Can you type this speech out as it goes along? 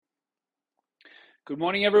Good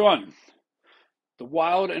morning, everyone. The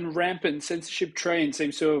wild and rampant censorship train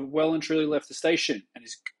seems to have well and truly left the station and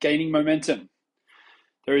is gaining momentum.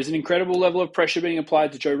 There is an incredible level of pressure being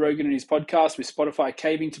applied to Joe Rogan and his podcast, with Spotify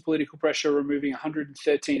caving to political pressure, removing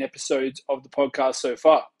 113 episodes of the podcast so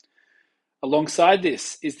far. Alongside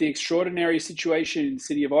this is the extraordinary situation in the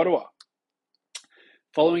city of Ottawa.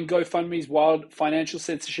 Following GoFundMe's wild financial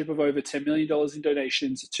censorship of over $10 million in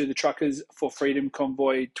donations to the Truckers for Freedom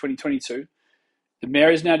Convoy 2022, the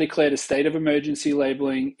mayor has now declared a state of emergency,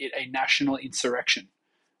 labeling it a national insurrection.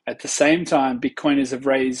 At the same time, Bitcoiners have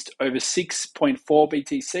raised over 6.4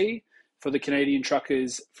 BTC for the Canadian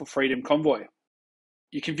Truckers for Freedom Convoy.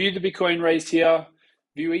 You can view the Bitcoin raised here,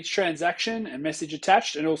 view each transaction and message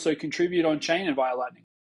attached, and also contribute on chain and via Lightning.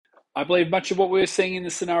 I believe much of what we're seeing in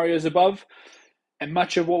the scenarios above, and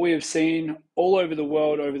much of what we have seen all over the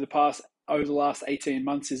world over the last 18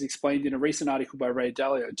 months, is explained in a recent article by Ray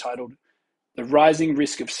Dalio titled "The Rising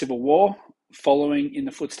Risk of Civil War, Following in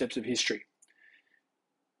the Footsteps of History."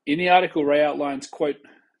 In the article, Ray outlines, quote,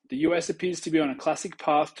 "The US appears to be on a classic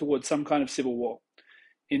path towards some kind of civil war.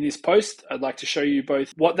 In this post, I'd like to show you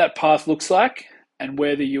both what that path looks like and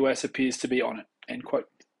where the US appears to be on it," end quote.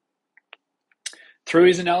 Through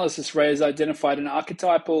his analysis, Ray has identified an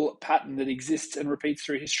archetypal pattern that exists and repeats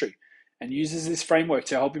through history, and uses this framework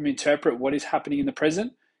to help him interpret what is happening in the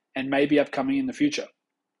present and may be upcoming in the future.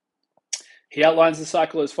 He outlines the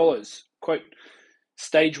cycle as follows, quote,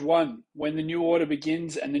 "Stage 1, when the new order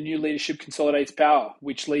begins and the new leadership consolidates power,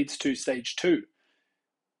 which leads to Stage 2,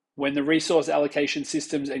 when the resource allocation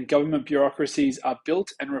systems and government bureaucracies are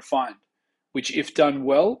built and refined, which, if done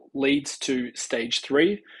well, leads to Stage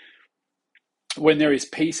 3, when there is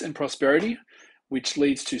peace and prosperity, which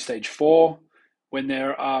leads to Stage 4, when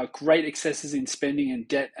there are great excesses in spending and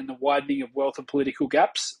debt and the widening of wealth and political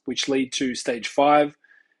gaps, which lead to Stage 5,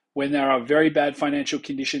 when there are very bad financial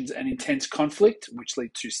conditions and intense conflict, which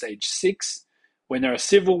lead to Stage 6, when there are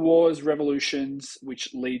civil wars, revolutions,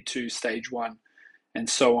 which lead to Stage 1, and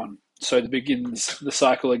so on. So it begins the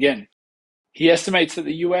cycle again. He estimates that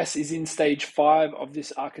the US is in Stage 5 of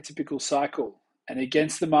this archetypical cycle, and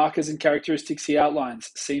against the markers and characteristics he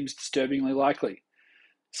outlines, seems disturbingly likely.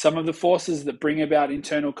 Some of the forces that bring about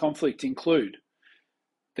internal conflict include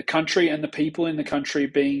the country and the people in the country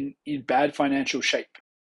being in bad financial shape,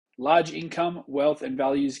 large income, wealth, and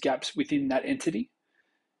values gaps within that entity,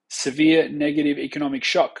 severe negative economic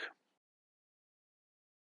shock.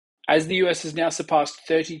 As the US has now surpassed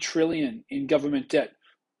 30 trillion in government debt,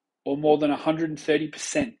 or more than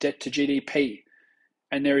 130% debt to GDP,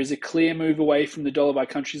 and there is a clear move away from the dollar by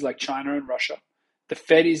countries like China and Russia, the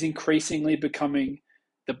Fed is increasingly becoming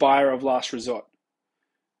the buyer of last resort.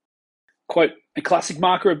 Quote, "A classic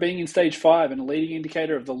marker of being in Stage 5 and a leading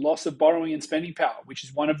indicator of the loss of borrowing and spending power, which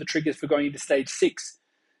is one of the triggers for going into Stage 6,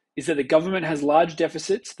 is that the government has large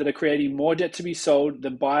deficits that are creating more debt to be sold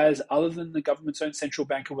than buyers other than the government's own central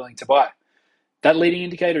bank are willing to buy. That leading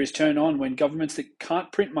indicator is turned on when governments that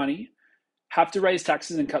can't print money have to raise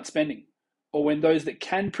taxes and cut spending, or when those that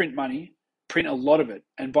can print money print a lot of it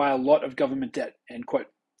and buy a lot of government debt," end quote.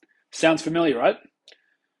 Sounds familiar, right?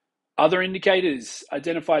 Other indicators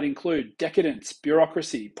identified include decadence,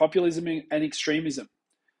 bureaucracy, populism and extremism,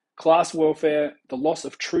 class warfare, the loss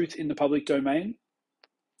of truth in the public domain,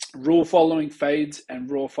 rule following fades, and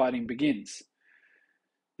raw fighting begins.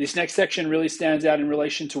 This next section really stands out in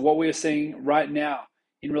relation to what we are seeing right now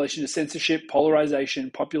in relation to censorship, polarization,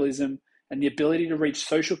 populism, and the ability to reach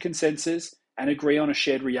social consensus and agree on a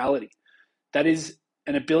shared reality. That is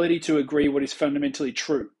an ability to agree what is fundamentally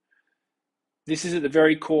true. This is at the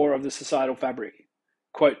very core of the societal fabric.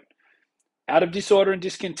 Quote, "Out of disorder and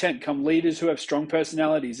discontent come leaders who have strong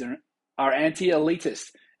personalities and are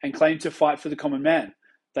anti-elitist and claim to fight for the common man.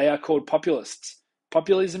 They are called populists.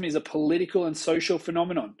 Populism is a political and social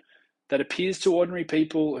phenomenon that appears to ordinary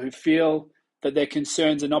people who feel that their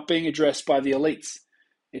concerns are not being addressed by the elites.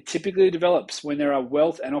 It typically develops when there are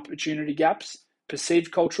wealth and opportunity gaps,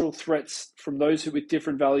 perceived cultural threats from those with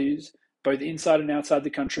different values, both inside and outside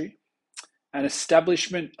the country, and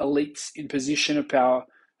establishment elites in position of power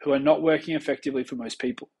who are not working effectively for most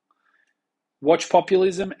people. Watch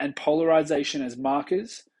populism and polarization as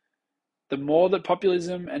markers. The more that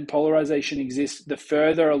populism and polarization exist, the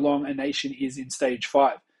further along a nation is in Stage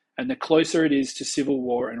 5, and the closer it is to civil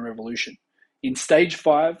war and revolution. In Stage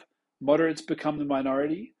 5, moderates become the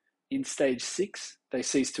minority. In Stage 6, they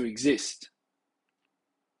cease to exist."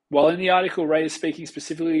 While in the article, Ray is speaking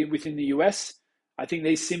specifically within the US, I think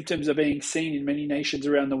these symptoms are being seen in many nations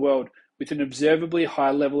around the world, with an observably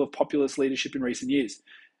high level of populist leadership in recent years,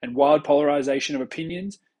 and wild polarization of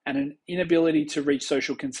opinions and an inability to reach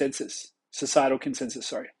social consensus. societal consensus,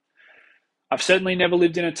 sorry. I've certainly never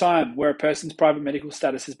lived in a time where a person's private medical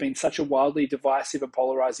status has been such a wildly divisive and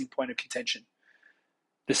polarizing point of contention.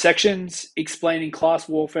 The sections explaining class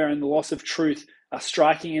warfare and the loss of truth are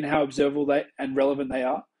striking in how observable and relevant they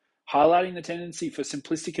are, highlighting the tendency for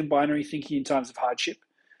simplistic and binary thinking in times of hardship,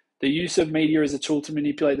 the use of media as a tool to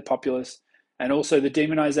manipulate the populace, and also the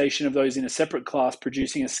demonization of those in a separate class,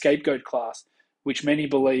 producing a scapegoat class, which many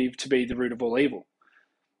believe to be the root of all evil,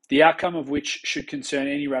 the outcome of which should concern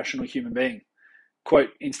any rational human being. Quote,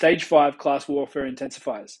 in stage 5, class warfare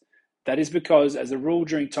intensifies. That is because, as a rule,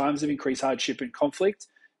 during times of increased hardship and conflict,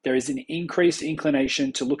 there is an increased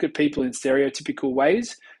inclination to look at people in stereotypical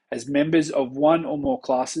ways as members of one or more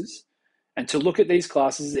classes, and to look at these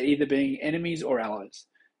classes as either being enemies or allies.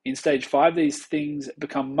 In stage 5, these things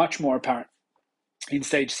become much more apparent. In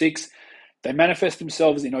stage 6, they manifest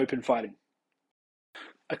themselves in open fighting.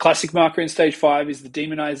 A classic marker in stage 5 is the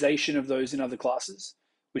demonization of those in other classes,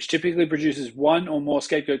 which typically produces one or more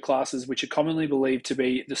scapegoat classes which are commonly believed to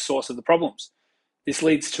be the source of the problems. This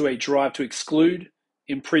leads to a drive to exclude,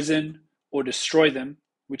 imprison, or destroy them,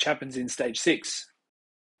 which happens in stage 6.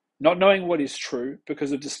 Not knowing what is true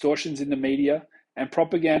because of distortions in the media and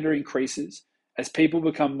propaganda increases as people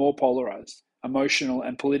become more polarized, emotional,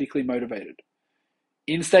 and politically motivated.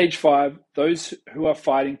 In stage 5, those who are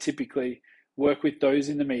fighting typically work with those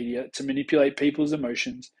in the media to manipulate people's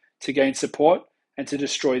emotions, to gain support, and to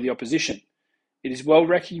destroy the opposition. It is well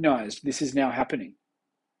recognized this is now happening.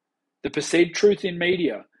 The perceived truth in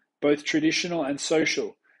media, both traditional and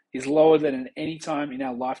social, is lower than at any time in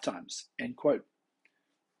our lifetimes. End quote.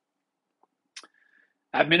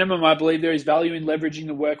 At minimum, I believe there is value in leveraging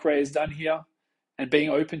the work Ray has done here and being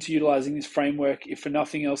open to utilizing this framework, if for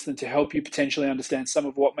nothing else than to help you potentially understand some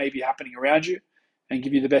of what may be happening around you and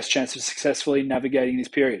give you the best chance of successfully navigating this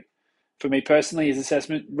period. For me personally, his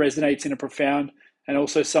assessment resonates in a profound and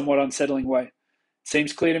also somewhat unsettling way. It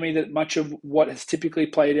seems clear to me that much of what has typically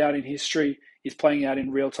played out in history is playing out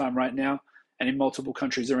in real time right now and in multiple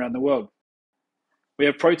countries around the world. We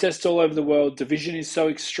have protests all over the world. Division is so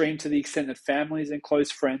extreme to the extent that families and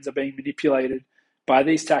close friends are being manipulated by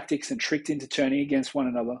these tactics and tricked into turning against one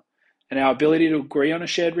another, and our ability to agree on a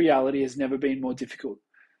shared reality has never been more difficult.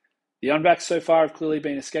 The unvaxxed so far have clearly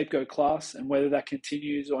been a scapegoat class, and whether that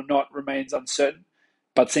continues or not remains uncertain,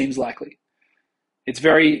 but seems likely. It's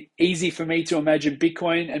very easy for me to imagine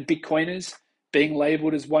Bitcoin and Bitcoiners being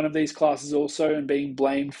labeled as one of these classes also and being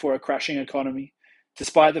blamed for a crashing economy,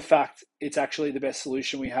 despite the fact it's actually the best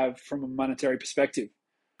solution we have from a monetary perspective.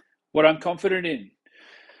 What I'm confident in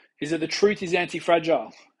is that the truth is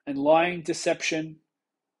anti-fragile, and lying, deception,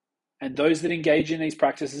 and those that engage in these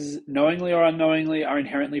practices, knowingly or unknowingly, are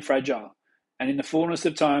inherently fragile, and in the fullness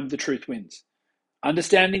of time, the truth wins.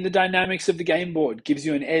 Understanding the dynamics of the game board gives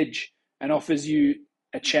you an edge and offers you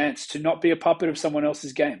a chance to not be a puppet of someone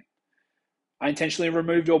else's game. I intentionally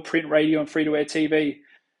removed all print, radio, and free-to-air TV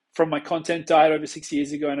from my content diet over 6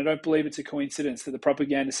 years ago, and I don't believe it's a coincidence that the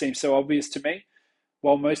propaganda seems so obvious to me,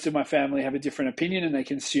 while most of my family have a different opinion and they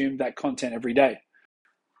consume that content every day.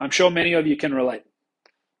 I'm sure many of you can relate.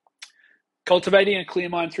 Cultivating a clear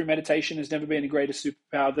mind through meditation has never been a greater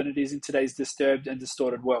superpower than it is in today's disturbed and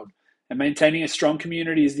distorted world, and maintaining a strong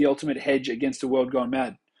community is the ultimate hedge against a world gone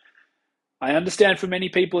mad. I understand for many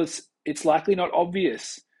people it's likely not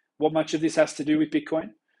obvious what much of this has to do with Bitcoin.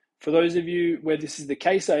 For those of you where this is the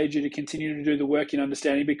case, I urge you to continue to do the work in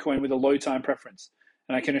understanding Bitcoin with a low time preference.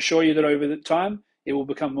 And I can assure you that over the time, it will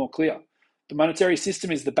become more clear. The monetary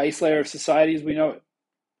system is the base layer of society as we know it.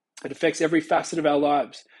 It affects every facet of our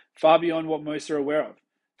lives, far beyond what most are aware of.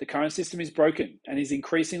 The current system is broken and is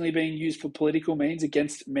increasingly being used for political means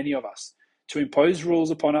against many of us, to impose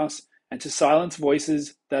rules upon us and to silence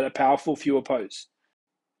voices that a powerful few oppose.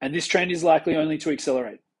 And this trend is likely only to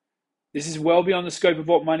accelerate. This is well beyond the scope of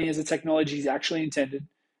what money as a technology is actually intended,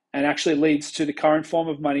 and actually leads to the current form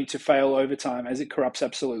of money to fail over time as it corrupts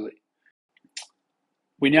absolutely.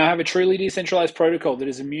 We now have a truly decentralized protocol that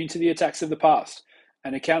is immune to the attacks of the past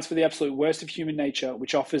and accounts for the absolute worst of human nature,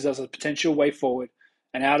 which offers us a potential way forward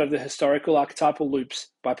and out of the historical archetypal loops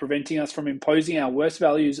by preventing us from imposing our worst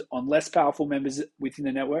values on less powerful members within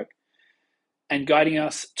the network and guiding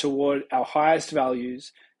us toward our highest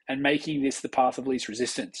values and making this the path of least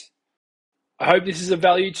resistance. I hope this is of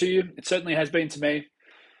value to you. It certainly has been to me.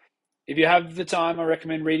 If you have the time, I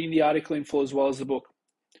recommend reading the article in full as well as the book.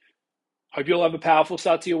 Hope you'll have a powerful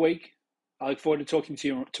start to your week. I look forward to talking to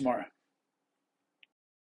you tomorrow.